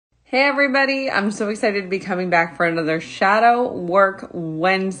Hey everybody, I'm so excited to be coming back for another Shadow Work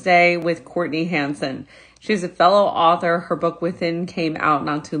Wednesday with Courtney Hanson. She's a fellow author. Her book Within came out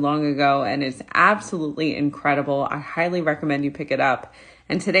not too long ago and it's absolutely incredible. I highly recommend you pick it up.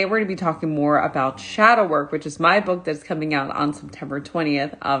 And today we're going to be talking more about Shadow Work, which is my book that's coming out on September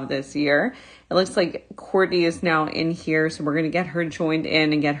 20th of this year. It looks like Courtney is now in here, so we're going to get her joined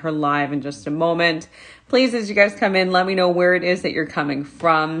in and get her live in just a moment. Please, as you guys come in, let me know where it is that you're coming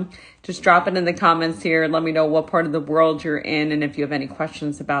from. Just drop it in the comments here. Let me know what part of the world you're in and if you have any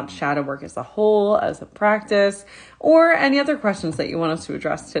questions about shadow work as a whole, as a practice, or any other questions that you want us to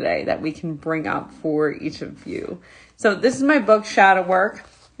address today that we can bring up for each of you. So this is my book, Shadow Work.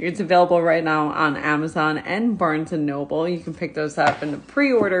 It's available right now on Amazon and Barnes & Noble. You can pick those up in the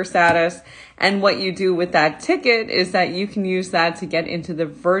pre-order status. And what you do with that ticket is that you can use that to get into the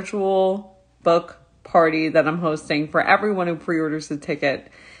virtual book party that I'm hosting for everyone who pre-orders the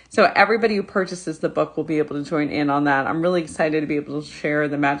ticket. So everybody who purchases the book will be able to join in on that. I'm really excited to be able to share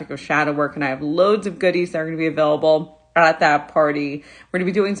the magic of shadow work, and I have loads of goodies that are going to be available at that party. We're going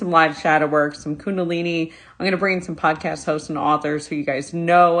to be doing some live shadow work, some Kundalini. I'm going to bring in some podcast hosts and authors who you guys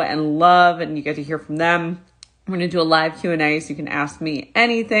know and love, and you get to hear from them. I'm going to do a live Q&A so you can ask me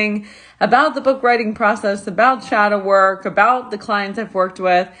anything about the book writing process, about shadow work, about the clients I've worked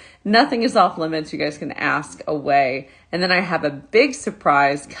with. Nothing is off limits. You guys can ask away. And then I have a big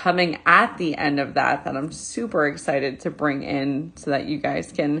surprise coming at the end of that I'm super excited to bring in so that you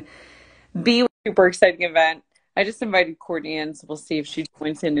guys can be with a super exciting event. I just invited Courtney in, so we'll see if she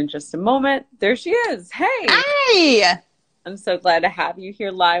joins in just a moment. There she is. Hey. Hi. I'm so glad to have you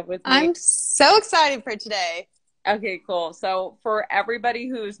here live with me. I'm so excited for today. Okay, cool. So for everybody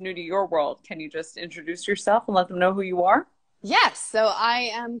who's new to your world, can you just introduce yourself and let them know who you are? Yes. So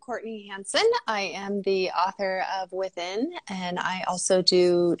I am Courtney Hanson. I am the author of Within, and I also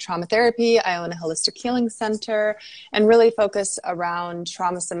do trauma therapy. I own a holistic healing center and really focus around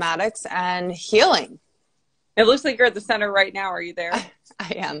trauma somatics and healing. It looks like you're at the center right now. Are you there?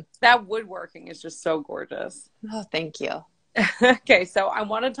 I am. That woodworking is just so gorgeous. Oh, thank you. Okay, so I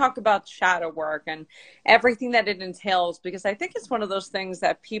want to talk about shadow work and everything that it entails, because I think it's one of those things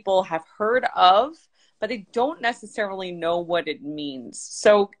that people have heard of, but they don't necessarily know what it means.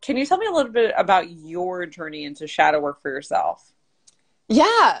 So can you tell me a little bit about your journey into shadow work for yourself?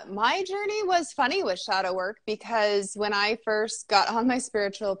 Yeah, my journey was funny with shadow work because when I first got on my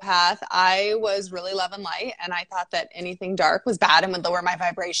spiritual path, I was really love and light, and I thought that anything dark was bad and would lower my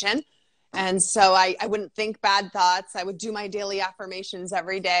vibration. And so I wouldn't think bad thoughts. I would do my daily affirmations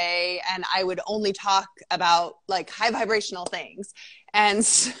every day, and I would only talk about like high vibrational things. And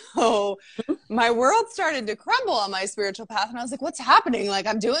so my world started to crumble on my spiritual path, and I was like, what's happening? Like,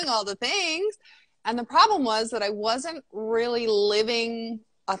 I'm doing all the things. And the problem was that I wasn't really living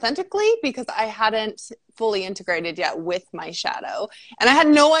authentically because I hadn't fully integrated yet with my shadow. And I had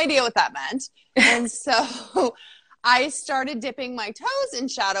no idea what that meant. And so I started dipping my toes in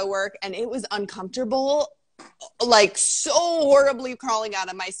shadow work, and it was uncomfortable, like so horribly crawling out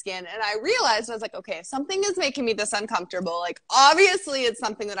of my skin. And I realized, I was like, okay, if something is making me this uncomfortable, like obviously it's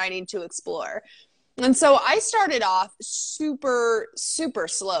something that I need to explore. And so I started off super, super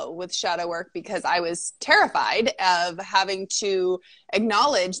slow with shadow work because I was terrified of having to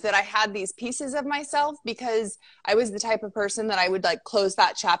acknowledge that I had these pieces of myself, because I was the type of person that I would like close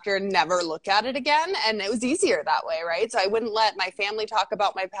that chapter and never look at it again. And it was easier that way, right? So I wouldn't let my family talk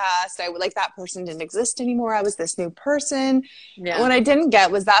about my past. I would like, that person didn't exist anymore. I was this new person. Yeah. And what I didn't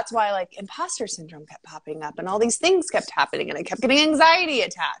get was that's why like imposter syndrome kept popping up and all these things kept happening. And I kept getting anxiety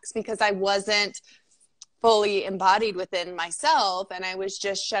attacks because I wasn't fully embodied within myself, and I was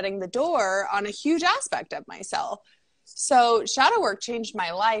just shutting the door on a huge aspect of myself. So shadow work changed my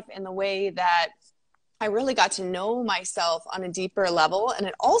life in the way that I really got to know myself on a deeper level, and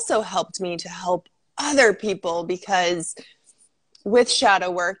it also helped me to help other people, because with shadow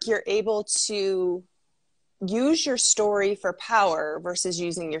work you're able to use your story for power versus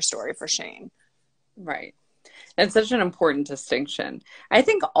using your story for shame. Right. It's such an important distinction. I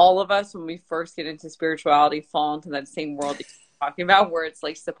think all of us, when we first get into spirituality, fall into that same world that you're talking about, where it's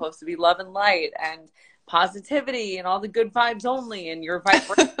like supposed to be love and light and positivity and all the good vibes only, and your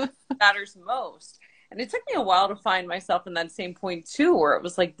vibration matters most. And it took me a while to find myself in that same point too, where it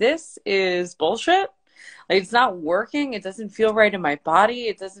was like, this is bullshit. Like, it's not working. It doesn't feel right in my body.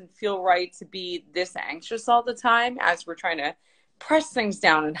 It doesn't feel right to be this anxious all the time as we're trying to press things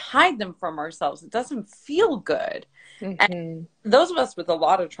down and hide them from ourselves. It doesn't feel good. Mm-hmm. And those of us with a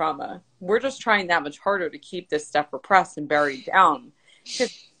lot of trauma, we're just trying that much harder to keep this stuff repressed and buried down.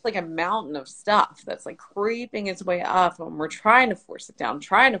 Because like a mountain of stuff that's like creeping its way up, and we're trying to force it down,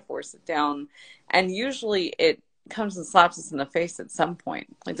 trying to force it down. And usually it comes and slaps us in the face at some point.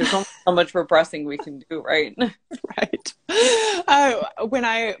 Like there's only so much repressing we can do, right? Right. When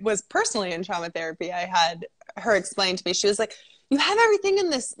I was personally in trauma therapy, I had her explain to me, she was like, you have everything in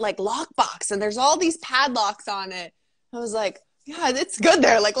this like lockbox and there's all these padlocks on it. I was like, yeah, it's good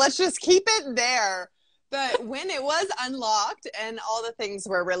there. Like, let's just keep it there. But when it was unlocked and all the things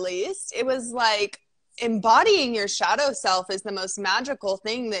were released, it was like embodying your shadow self is the most magical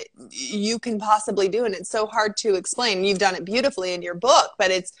thing that you can possibly do. And it's so hard to explain. You've done it beautifully in your book,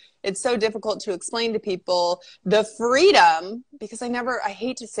 but it's so difficult to explain to people the freedom, because I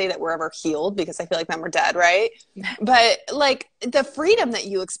hate to say that we're ever healed because I feel like then we're dead, right? But like the freedom that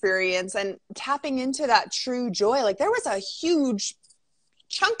you experience and tapping into that true joy, like there was a huge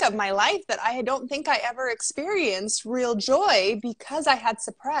chunk of my life that I don't think I ever experienced real joy because I had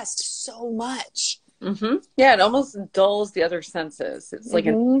suppressed so much. Mm-hmm. Yeah, it almost dulls the other senses. It's like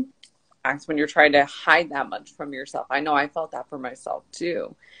an act when you're trying to hide that much from yourself. I know I felt that for myself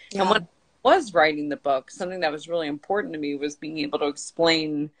too. Yeah. And when I was writing the book, something that was really important to me was being able to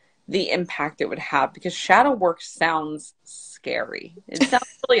explain the impact it would have, because shadow work sounds scary. It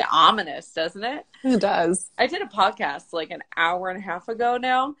sounds really ominous, doesn't it? It does. I did a podcast like an hour and a half ago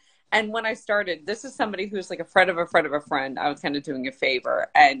now. And when I started, this is somebody who's like a friend of a friend of a friend. I was kind of doing a favor.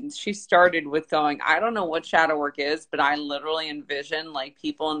 And she started with going, I don't know what shadow work is, but I literally envision like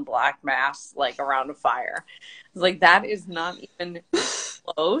people in black masks, like around a fire. I was like, that is not even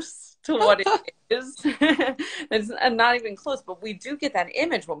close to what it is. It's not even close. But we do get that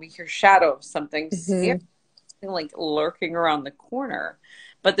image when we hear shadow of something scary, like lurking around the corner.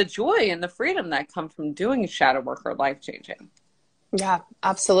 But the joy and the freedom that come from doing shadow work are life-changing. Yeah,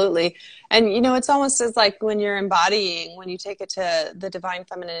 absolutely. And, you know, it's almost as like when you're embodying, when you take it to the divine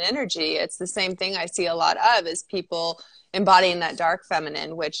feminine energy, it's the same thing I see a lot of is people embodying that dark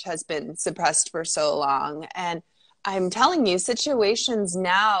feminine, which has been suppressed for so long. And I'm telling you, situations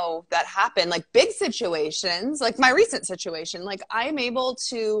now that happen, like big situations, like my recent situation, like I'm able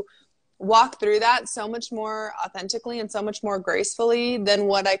to walk through that so much more authentically and so much more gracefully than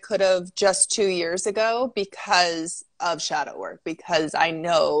what I could have just 2 years ago because of shadow work, because I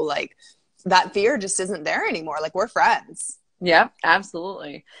know like that fear just isn't there anymore. Like we're friends. Yeah,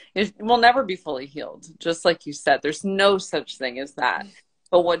 absolutely. It will never be fully healed. Just like you said, there's no such thing as that.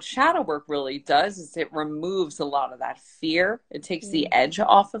 But what shadow work really does is it removes a lot of that fear. It takes the edge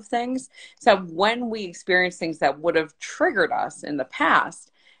off of things. So when we experience things that would have triggered us in the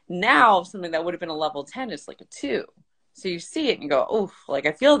past, now something that would have been a level 10 is like a 2. So you see it and you go, oh, like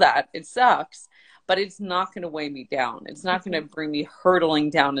I feel that. It sucks, but it's not going to weigh me down. It's not going to bring me hurtling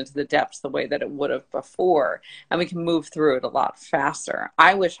down into the depths the way that it would have before. And we can move through it a lot faster.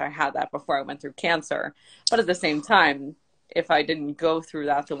 I wish I had that before I went through cancer. But at the same time, if I didn't go through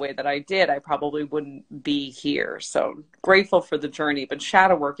that the way that I did, I probably wouldn't be here. So grateful for the journey, but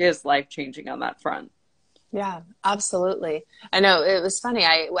shadow work is life-changing on that front. Yeah, absolutely. I know it was funny.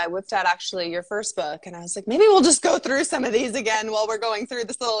 I whipped out actually your first book and I was like, maybe we'll just go through some of these again while we're going through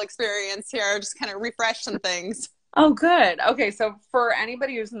this little experience here, just kind of refresh some things. Oh, good. Okay. So for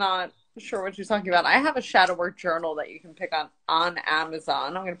anybody who's not sure what you're talking about, I have a shadow work journal that you can pick on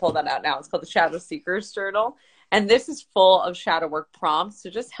Amazon. I'm going to pull that out now. It's called the Shadow Seekers Journal. And this is full of shadow work prompts to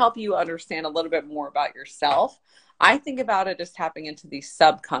just help you understand a little bit more about yourself. I think about it as tapping into the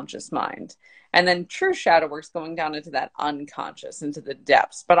subconscious mind. And then true shadow work's going down into that unconscious, into the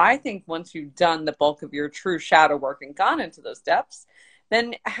depths. But I think once you've done the bulk of your true shadow work and gone into those depths,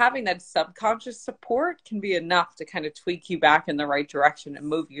 then having that subconscious support can be enough to kind of tweak you back in the right direction and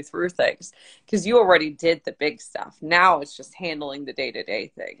move you through things. Because you already did the big stuff. Now it's just handling the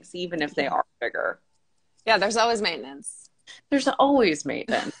day-to-day things, even if they are bigger. Yeah, there's always maintenance. There's always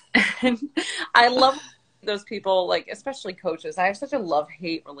maintenance. And I love those people, like especially coaches. I have such a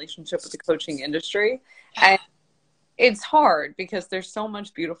love-hate relationship with the coaching industry. And it's hard because there's so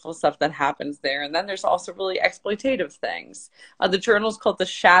much beautiful stuff that happens there. And then there's also really exploitative things. The journal is called the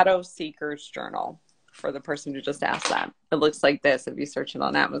Shadow Seekers Journal, for the person who just asked that. It looks like this if you search it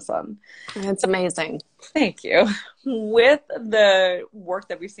on Amazon. It's amazing. Thank you. With the work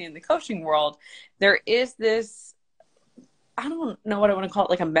that we see in the coaching world, there is this, I don't know what I want to call it,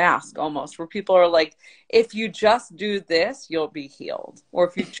 like a mask almost, where people are like, if you just do this, you'll be healed. Or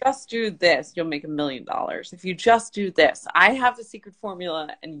if you just do this, you'll make $1 million. If you just do this, I have the secret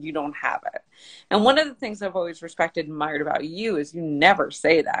formula and you don't have it. And one of the things I've always respected and admired about you is you never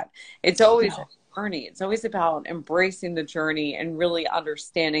say that. It's always, journey. It's always about embracing the journey and really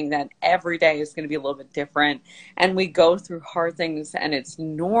understanding that every day is going to be a little bit different. And we go through hard things and it's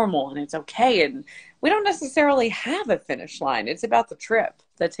normal and it's okay. And we don't necessarily have a finish line. It's about the trip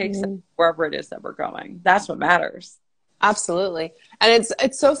that takes us wherever it is that we're going. That's what matters. Absolutely. And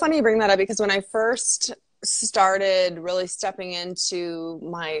it's so funny you bring that up, because when I first started really stepping into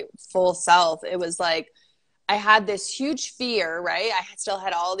my full self, it was like I had this huge fear, right? I still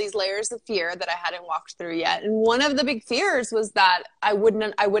had all these layers of fear that I hadn't walked through yet. And one of the big fears was that I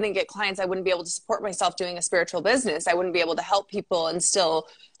wouldn't get clients. I wouldn't be able to support myself doing a spiritual business. I wouldn't be able to help people and still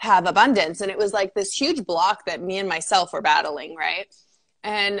have abundance. And it was like this huge block that me and myself were battling, right?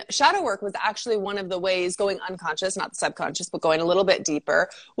 And shadow work was actually one of the ways, going unconscious, not the subconscious, but going a little bit deeper,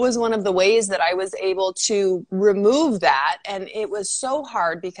 was one of the ways that I was able to remove that. And it was so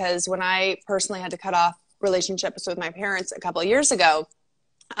hard because when I personally had to cut off relationships with my parents a couple of years ago,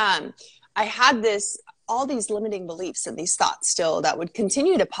 I had all these limiting beliefs and these thoughts still that would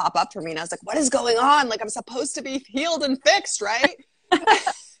continue to pop up for me. And I was like, what is going on? Like, I'm supposed to be healed and fixed, right?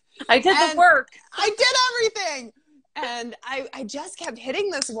 I did the work. I did everything. And I just kept hitting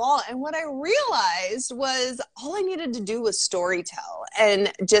this wall. And what I realized was all I needed to do was storytell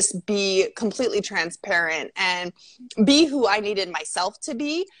and just be completely transparent and be who I needed myself to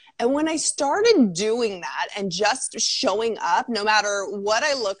be. And when I started doing that and just showing up, no matter what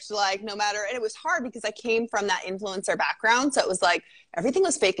I looked like, and it was hard because I came from that influencer background. So it was like, everything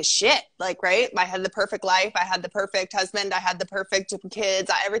was fake as shit. Like, right. I had the perfect life. I had the perfect husband. I had the perfect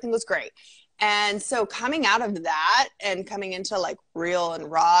kids. Everything was great. And so coming out of that and coming into like real and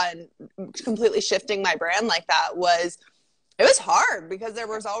raw and completely shifting my brand like that it was hard because it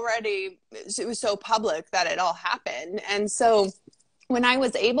was so public that it all happened. And so when I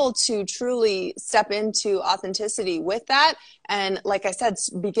was able to truly step into authenticity with that, and like I said,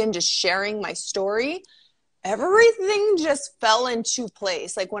 begin just sharing my story, everything just fell into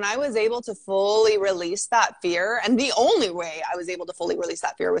place. Like when I was able to fully release that fear, and the only way I was able to fully release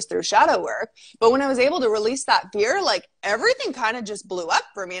that fear was through shadow work. But when I was able to release that fear, like everything kind of just blew up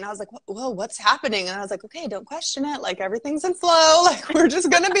for me. And I was like, whoa, what's happening? And I was like, okay, don't question it. Like everything's in flow. Like we're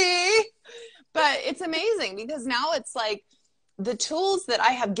just going to be. But it's amazing because now it's like the tools that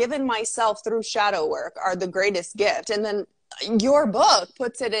I have given myself through shadow work are the greatest gift. And then your book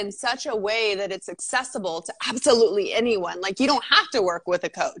puts it in such a way that it's accessible to absolutely anyone. Like you don't have to work with a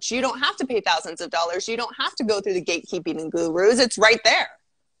coach. You don't have to pay thousands of dollars. You don't have to go through the gatekeeping and gurus. It's right there.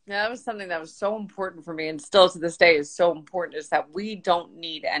 Yeah, that was something that was so important for me, and still to this day is so important, is that we don't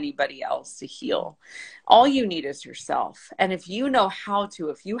need anybody else to heal. All you need is yourself. And if you know how to,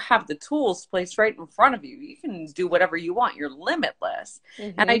 if you have the tools placed right in front of you, you can do whatever you want. You're limitless.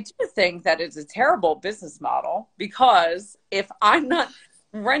 And I do think that it's a terrible business model, because if I'm not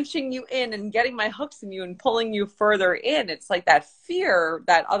wrenching you in and getting my hooks in you and pulling you further in, it's like that fear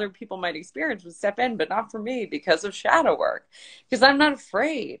that other people might experience would step in, but not for me because of shadow work. Because I'm not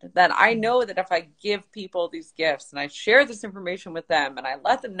afraid. That I know that if I give people these gifts and I share this information with them and I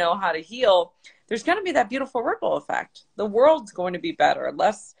let them know how to heal, there's going to be that beautiful ripple effect. The world's going to be better.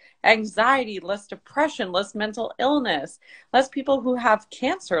 Less anxiety, less depression, less mental illness, less people who have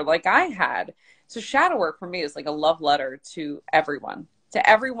cancer like I had. So shadow work for me is like a love letter to everyone. To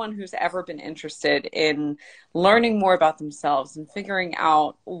everyone who's ever been interested in learning more about themselves and figuring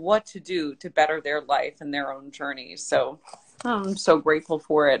out what to do to better their life and their own journey. So I'm so grateful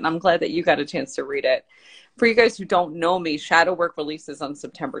for it. And I'm glad that you got a chance to read it. For you guys who don't know me, Shadow Work releases on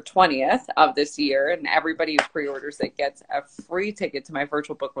September 20th of this year. And everybody who pre-orders it gets a free ticket to my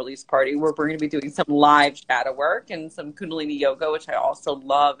virtual book release party, where we're going to be doing some live shadow work and some Kundalini yoga, which I also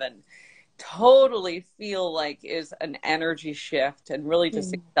love and totally feel like is an energy shift and really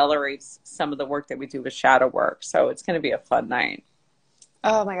just accelerates some of the work that we do with shadow work. So it's going to be a fun night.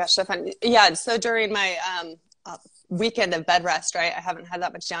 Oh my gosh, so fun. Yeah. So during my weekend of bed rest, right? I haven't had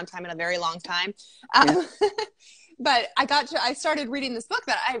that much downtime in a very long time. But I started reading this book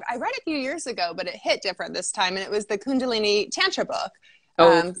that I read a few years ago, but it hit different this time. And it was the Kundalini Tantra book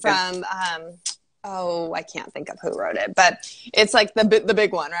from I can't think of who wrote it, but it's like the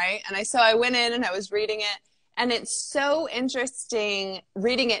big one, right? And so I went in and I was reading it, and it's so interesting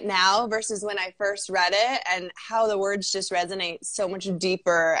reading it now versus when I first read it, and how the words just resonate so much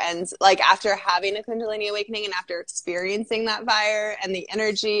deeper. And like after having a Kundalini awakening and after experiencing that fire and the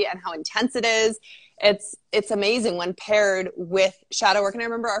energy and how intense it is, it's amazing when paired with shadow work. And I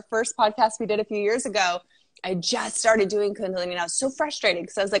remember our first podcast we did a few years ago, I just started doing Kundalini and I was so frustrated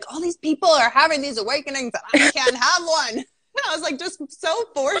because I was like, all these people are having these awakenings and I can't have one. And I was like, just so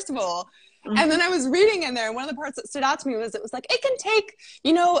forceful. And then I was reading in there, and one of the parts that stood out to me was, it was like, it can take,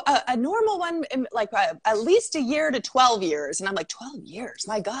 you know, a normal one, like at least a year to 12 years. And I'm like, 12 years,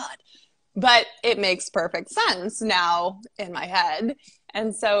 my God. But it makes perfect sense now in my head.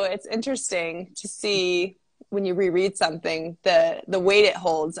 And so it's interesting to see when you reread something, the weight it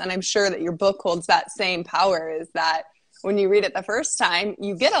holds. And I'm sure that your book holds that same power, is that when you read it the first time,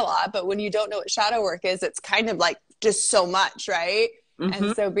 you get a lot, but when you don't know what shadow work is, it's kind of like just so much, right? Mm-hmm.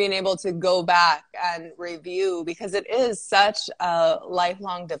 And so being able to go back and review, because it is such a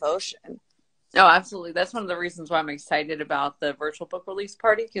lifelong devotion. Oh, absolutely. That's one of the reasons why I'm excited about the virtual book release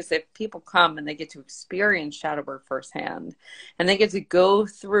party, because if people come and they get to experience shadow work firsthand, and they get to go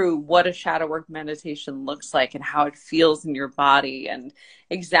through what a shadow work meditation looks like and how it feels in your body and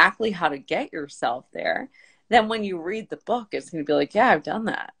exactly how to get yourself there, then when you read the book, it's going to be like, yeah, I've done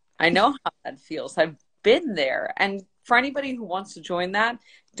that. I know how that feels. I've been there. And for anybody who wants to join that,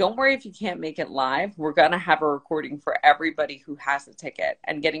 don't worry if you can't make it live. We're going to have a recording for everybody who has a ticket.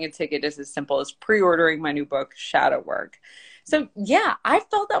 And getting a ticket is as simple as pre-ordering my new book, Shadow Work. So yeah, I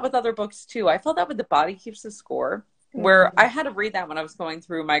felt that with other books too. I felt that with The Body Keeps the Score, where I had to read that when I was going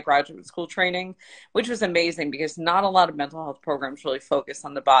through my graduate school training, which was amazing because not a lot of mental health programs really focus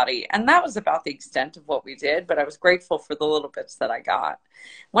on the body. And that was about the extent of what we did, but I was grateful for the little bits that I got.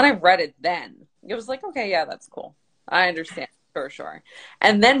 When I read it then, it was like, okay, yeah, that's cool. I understand. Sure.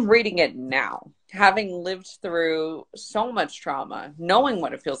 And then reading it now, having lived through so much trauma, knowing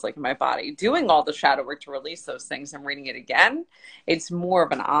what it feels like in my body, doing all the shadow work to release those things and reading it again, it's more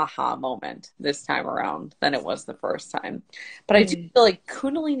of an aha moment this time around than it was the first time. But I do feel like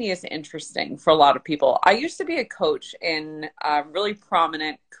Kundalini is interesting for a lot of people. I used to be a coach in a really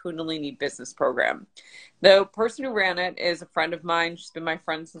prominent Kundalini business program. The person who ran it is a friend of mine. She's been my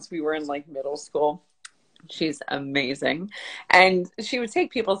friend since we were in like middle school. She's amazing. And she would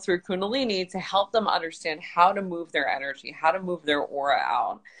take people through Kundalini to help them understand how to move their energy, how to move their aura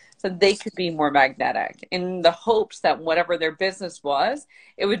out so they could be more magnetic, in the hopes that whatever their business was,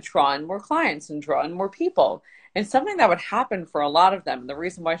 it would draw in more clients and draw in more people. And something that would happen for a lot of them, the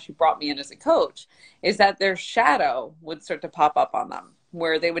reason why she brought me in as a coach, is that their shadow would start to pop up on them,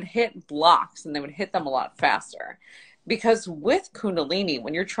 where they would hit blocks and they would hit them a lot faster. Because with Kundalini,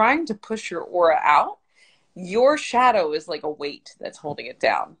 when you're trying to push your aura out, your shadow is like a weight that's holding it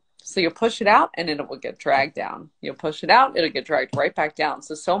down. So you'll push it out and it will get dragged down. You'll push it out, it'll get dragged right back down.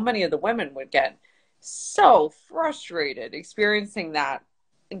 So many of the women would get so frustrated experiencing that,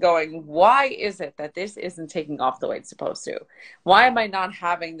 going, why is it that this isn't taking off the way it's supposed to? Why am I not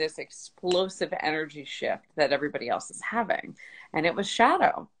having this explosive energy shift that everybody else is having? And it was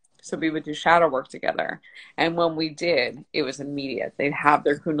shadow. So we would do shadow work together. And when we did, it was immediate. They'd have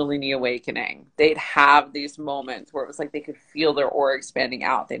their Kundalini awakening. They'd have these moments where it was like they could feel their aura expanding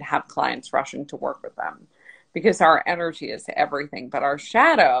out. They'd have clients rushing to work with them, because our energy is everything. But our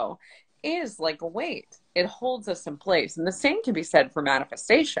shadow is like a weight. It holds us in place. And the same can be said for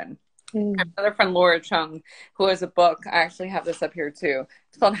manifestation. Another friend, Laura Chung, who has a book. I actually have this up here too.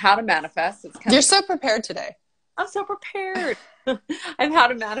 It's called How to Manifest. You're so prepared today. I'm so prepared. I'm How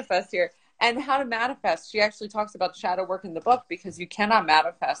to Manifest here. And How to Manifest, she actually talks about shadow work in the book, because you cannot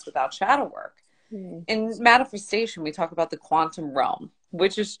manifest without shadow work. In manifestation, we talk about the quantum realm,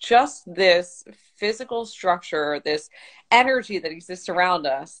 which is just this physical structure, this energy that exists around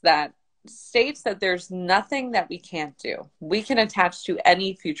us that states that there's nothing that we can't do. We can attach to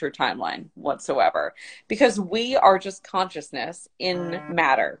any future timeline whatsoever, because we are just consciousness in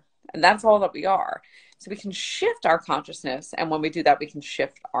matter. And that's all that we are. So we can shift our consciousness. And when we do that, we can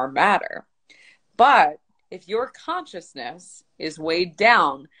shift our matter. But if your consciousness is weighed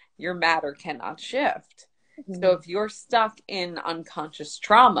down, your matter cannot shift. So if you're stuck in unconscious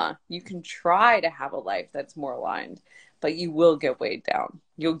trauma, you can try to have a life that's more aligned, but you will get weighed down.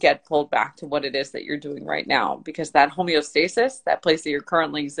 You'll get pulled back to what it is that you're doing right now, because that homeostasis, that place that you're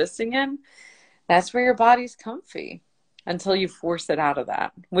currently existing in, that's where your body's comfy, until you force it out of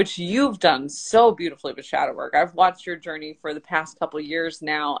that, which you've done so beautifully with shadow work. I've watched your journey for the past couple of years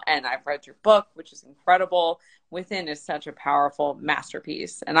now, and I've read your book, which is incredible. Within is such a powerful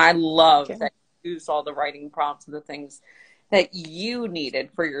masterpiece. And I love that you use all the writing prompts and the things that you needed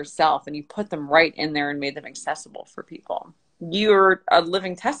for yourself, and you put them right in there and made them accessible for people. You're a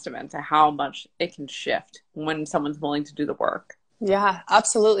living testament to how much it can shift when someone's willing to do the work. Yeah,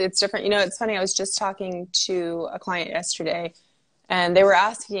 absolutely. It's different. You know, it's funny. I was just talking to a client yesterday, and they were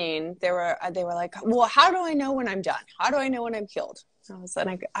asking, they were like, well, how do I know when I'm done? How do I know when I'm healed? And I was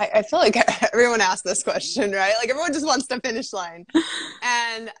like, I feel like everyone asks this question, right? Like everyone just wants the finish line.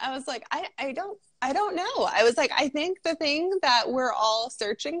 And I was like, I don't know. I was like, I think the thing that we're all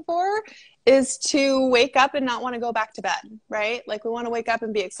searching for is to wake up and not want to go back to bed, right? Like we want to wake up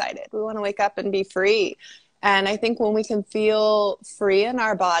and be excited. We want to wake up and be free. And I think when we can feel free in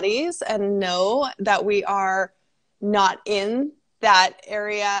our bodies and know that we are not in that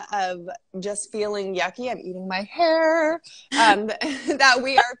area of just feeling yucky, I'm eating my hair, that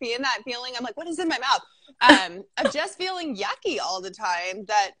we are feeling that feeling, I'm like, what is in my mouth? Of just feeling yucky all the time,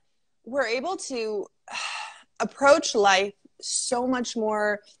 that we're able to approach life so much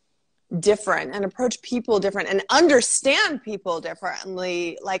more different and approach people different and understand people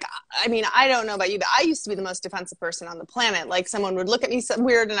differently. Like, I mean, I don't know about you, but I used to be the most defensive person on the planet. Like someone would look at me so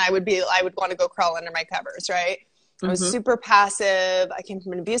weird and I would want to go crawl under my covers, right? I was super passive. I came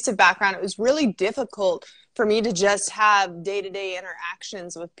from an abusive background. It was really difficult for me to just have day-to-day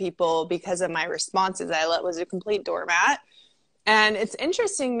interactions with people because of my responses. I was a complete doormat. And it's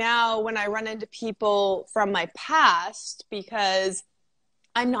interesting now when I run into people from my past, because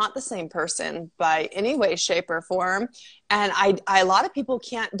I'm not the same person by any way, shape, or form. And a lot of people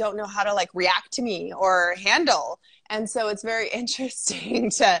don't know how to like react to me or handle. And so it's very interesting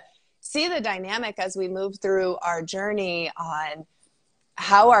to see the dynamic as we move through our journey on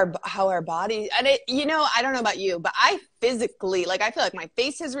how our body, and it, you know, I don't know about you, but I physically, like, I feel like my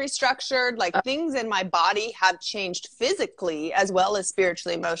face is restructured, like things in my body have changed physically as well as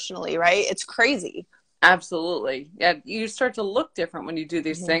spiritually, emotionally, right? It's crazy. Absolutely. Yeah, you start to look different when you do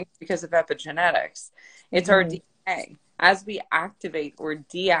these things because of epigenetics. It's our DNA. As we activate or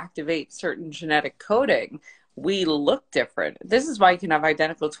deactivate certain genetic coding, we look different. This is why you can have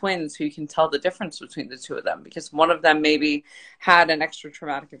identical twins who you can tell the difference between the two of them, because one of them maybe had an extra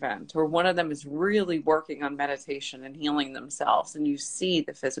traumatic event, or one of them is really working on meditation and healing themselves, and you see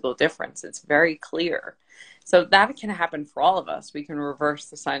the physical difference. It's very clear. So that can happen for all of us. We can reverse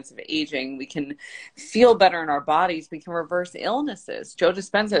the signs of aging. We can feel better in our bodies. We can reverse illnesses. Joe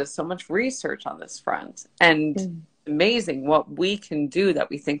Dispenza has so much research on this front, and amazing what we can do that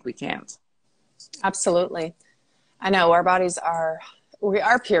we think we can't. Absolutely. I know our bodies we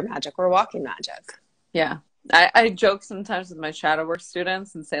are pure magic. We're walking magic. Yeah. I joke sometimes with my shadow work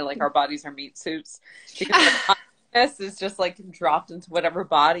students and say, like, our bodies are meat suits, because the consciousness is just like dropped into whatever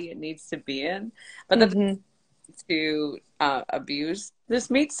body it needs to be in. But that's to abuse this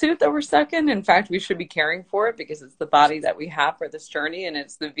meat suit that we're stuck in. In fact, we should be caring for it, because it's the body that we have for this journey, and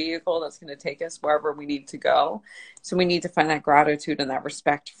it's the vehicle that's going to take us wherever we need to go. So we need to find that gratitude and that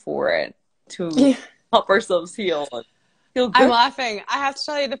respect for it to help ourselves heal and feel good. I'm laughing. I have to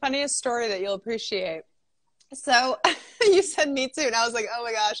tell you the funniest story that you'll appreciate. So you said meat suit, and I was like, oh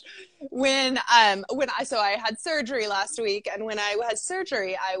my gosh. So I had surgery last week, and when I had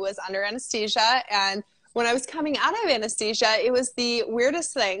surgery, I was under anesthesia, and when I was coming out of anesthesia, it was the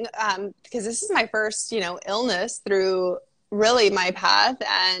weirdest thing, because this is my first, illness through really my path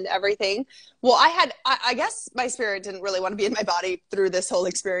and everything. Well, I guess my spirit didn't really want to be in my body through this whole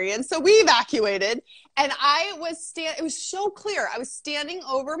experience. So we evacuated, and it was so clear. I was standing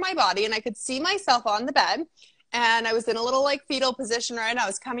over my body, and I could see myself on the bed, and I was in a little like fetal position, right? I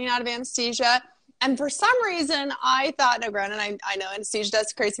was coming out of anesthesia. And for some reason, I thought, no, granted, I know anesthesia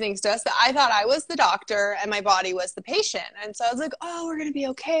does crazy things to us, but I thought I was the doctor and my body was the patient. And so I was like, oh, we're going to be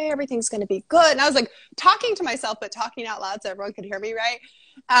okay. Everything's going to be good. And I was like talking to myself, but talking out loud so everyone could hear me, right?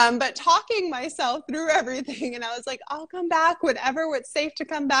 But talking myself through everything. And I was like, I'll come back whenever it's safe to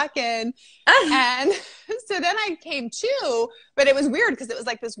come back in. And so then I came to, but it was weird because it was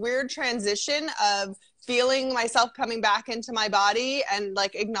like this weird transition of feeling myself coming back into my body and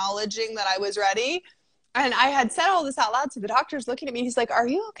like acknowledging that I was ready. And I had said all this out loud. So the doctor's looking at me. He's like, are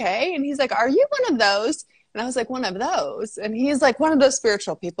you okay? And he's like, are you one of those? And I was like, one of those. And he's like, one of those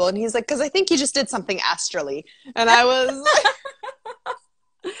spiritual people. And he's like, because I think you just did something astrally. And I was like,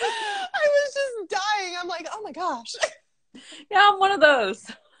 I was just dying. I'm like, oh my gosh. Yeah, I'm one of those.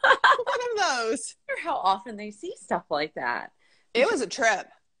 One of those. I wonder how often they see stuff like that. It was a trip.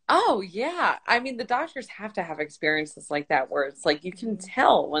 Oh, yeah. I mean, the doctors have to have experiences like that where it's like you can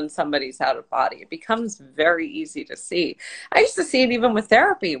tell when somebody's out of body. It becomes very easy to see. I used to see it even with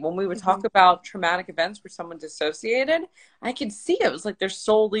therapy. When we would talk about traumatic events where someone dissociated, I could see it. It was like their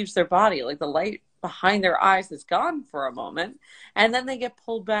soul leaves their body, like the light behind their eyes is gone for a moment, and then they get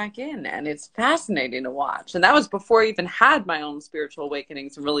pulled back in, and it's fascinating to watch. And that was before I even had my own spiritual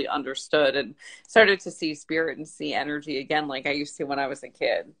awakenings and really understood and started to see spirit and see energy again like I used to when I was a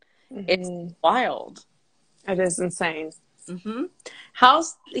kid. It's wild. It is insane.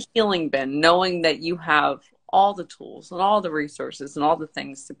 How's the healing been, knowing that you have all the tools and all the resources and all the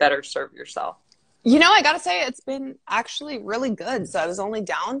things to better serve yourself? I got to say, it's been actually really good. So I was only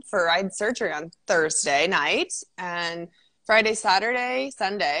down I had surgery on Thursday night, and Friday, Saturday,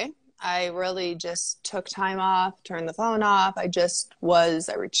 Sunday, I really just took time off, turned the phone off. I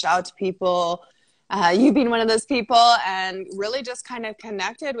reached out to people, you being one of those people, and really just kind of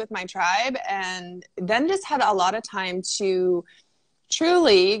connected with my tribe, and then just had a lot of time to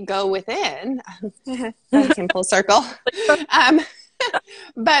truly go within. That came full circle. Um,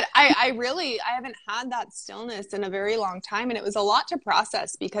 but I haven't had that stillness in a very long time. And it was a lot to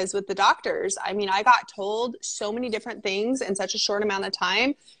process because with the doctors, I mean, I got told so many different things in such a short amount of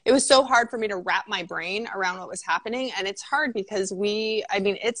time. It was so hard for me to wrap my brain around what was happening. And it's hard because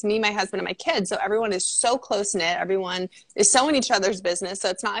it's me, my husband, and my kids. So everyone is so close knit. Everyone is so in each other's business. So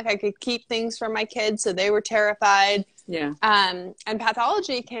it's not like I could keep things from my kids. So they were terrified. Yeah. And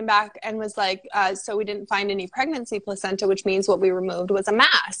pathology came back and was like, so we didn't find any pregnancy placenta, which means what we removed was a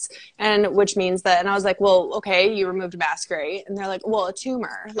mass. And which means that, and I was like, well, okay, you removed a mass, great. And they're like, well, a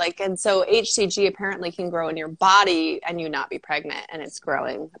tumor. Like, and so HCG apparently can grow in your body and you not be pregnant, and it's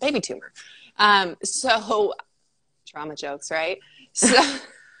growing a baby tumor. So trauma jokes, right? So,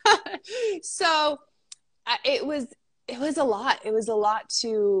 it was a lot. It was a lot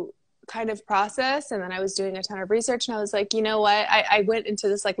to kind of process. And then I was doing a ton of research, and I was like, you know what? I went into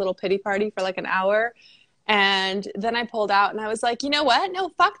this like little pity party for like an hour, and then I pulled out and I was like, you know what? No,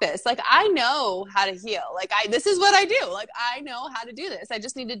 fuck this. Like, I know how to heal. Like, this is what I do. Like, I know how to do this. I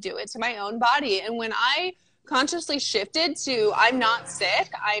just need to do it to my own body. And when I consciously shifted to, I'm not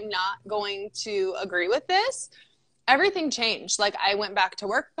sick, I'm not going to agree with this, everything changed. Like, I went back to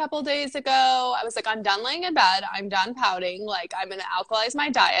work a couple days ago. I was like, I'm done laying in bed. I'm done pouting. Like, I'm going to alkalize my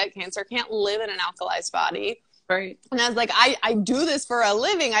diet. Cancer can't live in an alkalized body. Right. And I was like, I do this for a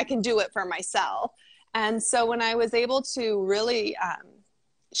living. I can do it for myself. And so when I was able to really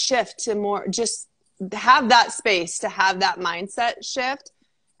shift to more, just have that space to have that mindset shift,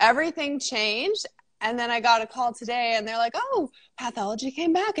 everything changed. And then I got a call today and they're like, oh, pathology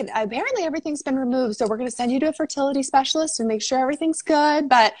came back and apparently everything's been removed. So we're going to send you to a fertility specialist and make sure everything's good,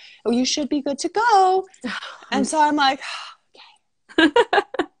 but you should be good to go. And so I'm like, okay.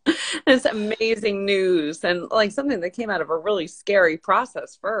 It's amazing news, and like something that came out of a really scary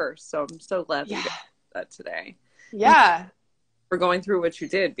process first. So I'm so glad you got that today. Yeah. For going through what you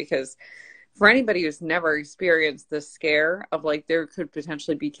did, because for anybody who's never experienced the scare of like there could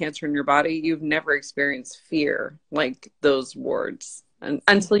potentially be cancer in your body, you've never experienced fear like those words, and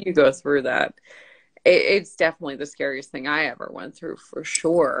until you go through that, it's definitely the scariest thing I ever went through, for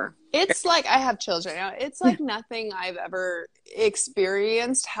sure. It's like, I have children. It's like nothing I've ever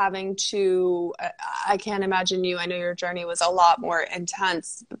experienced having to, I can't imagine you. I know your journey was a lot more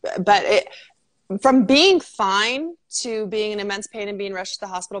intense, but from being fine to being in immense pain and being rushed to the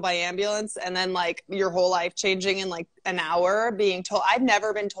hospital by ambulance, and then like your whole life changing in like an hour, being told, I've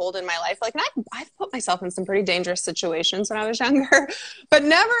never been told in my life, like, and I've put myself in some pretty dangerous situations when I was younger, but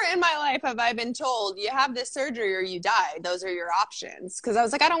never in my life have I been told you have this surgery or you die. Those are your options. Cause I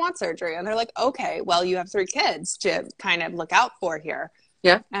was like, I don't want surgery. And they're like, okay, well, you have 3 kids to kind of look out for here.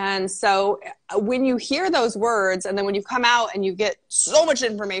 Yeah. And so when you hear those words, and then when you come out and you get so much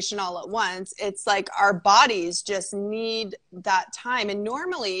information all at once, it's like our bodies just need that time. And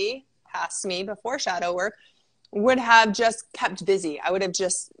normally, past me before shadow work, would have just kept busy. I would have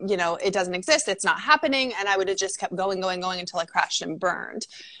just, it doesn't exist, it's not happening. And I would have just kept going until I crashed and burned.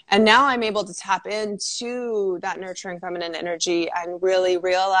 And now I'm able to tap into that nurturing feminine energy and really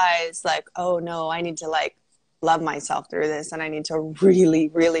realize like, oh no, I need to like love myself through this, and I need to really,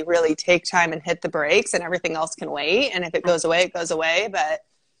 really, really take time and hit the brakes, and everything else can wait. And if it goes away, it goes away. But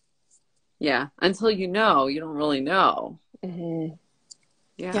yeah, until you don't really know. Mm-hmm.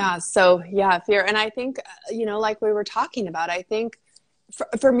 Yeah. So yeah, fear. And I think, like we were talking about, I think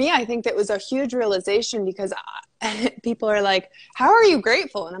for me, I think that was a huge realization, because people are like, how are you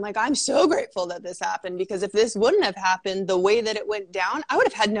grateful? And I'm like, I'm so grateful that this happened, because if this wouldn't have happened the way that it went down, I would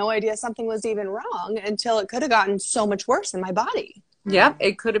have had no idea something was even wrong until it could have gotten so much worse in my body. Yeah,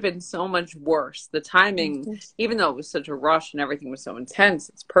 it could have been so much worse. The timing, even though it was such a rush and everything was so intense,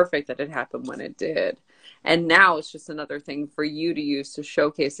 it's perfect that it happened when it did. And now it's just another thing for you to use to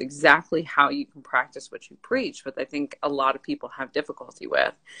showcase exactly how you can practice what you preach, which I think a lot of people have difficulty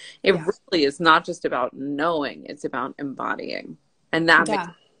with. It really is not just about knowing, it's about embodying. And that makes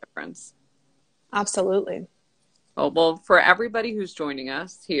a difference. Absolutely. Oh, well, for everybody who's joining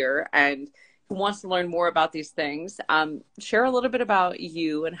us here and who wants to learn more about these things, share a little bit about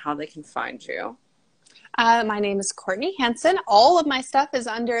you and how they can find you. My name is Courtney Hanson. All of my stuff is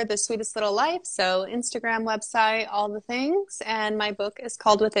under The Sweetest Little Life. So Instagram, website, all the things. And my book is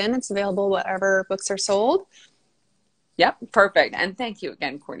called Within. It's available wherever books are sold. Yep. Perfect. And thank you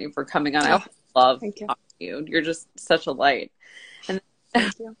again, Courtney, for coming on. I love talking to you. You're just such a light. And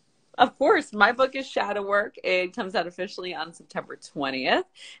thank you. Of course, my book is Shadow Work. It comes out officially on September 20th,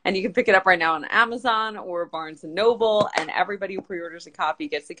 and you can pick it up right now on Amazon or Barnes and Noble. And everybody who pre-orders a copy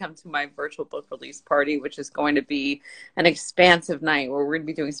gets to come to my virtual book release party, which is going to be an expansive night where we're going to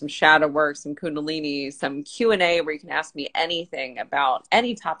be doing some shadow work, some kundalini, some Q&A where you can ask me anything about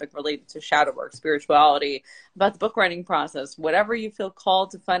any topic related to shadow work, spirituality, about the book writing process, whatever you feel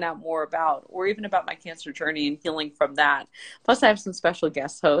called to find out more about, or even about my cancer journey and healing from that. Plus, I have some special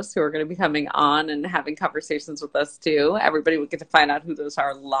guest hosts who are going to be coming on and having conversations with us too. Everybody will get to find out who those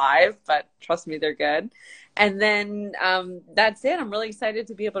are live, but trust me, they're good. And then that's it. I'm really excited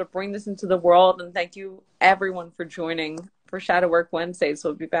to be able to bring this into the world. And thank you, everyone, for joining for Shadow Work Wednesday. So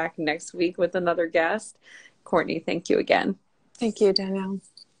we'll be back next week with another guest. Courtney, thank you again. Thank you, Danielle.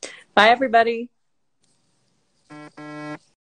 Bye, everybody.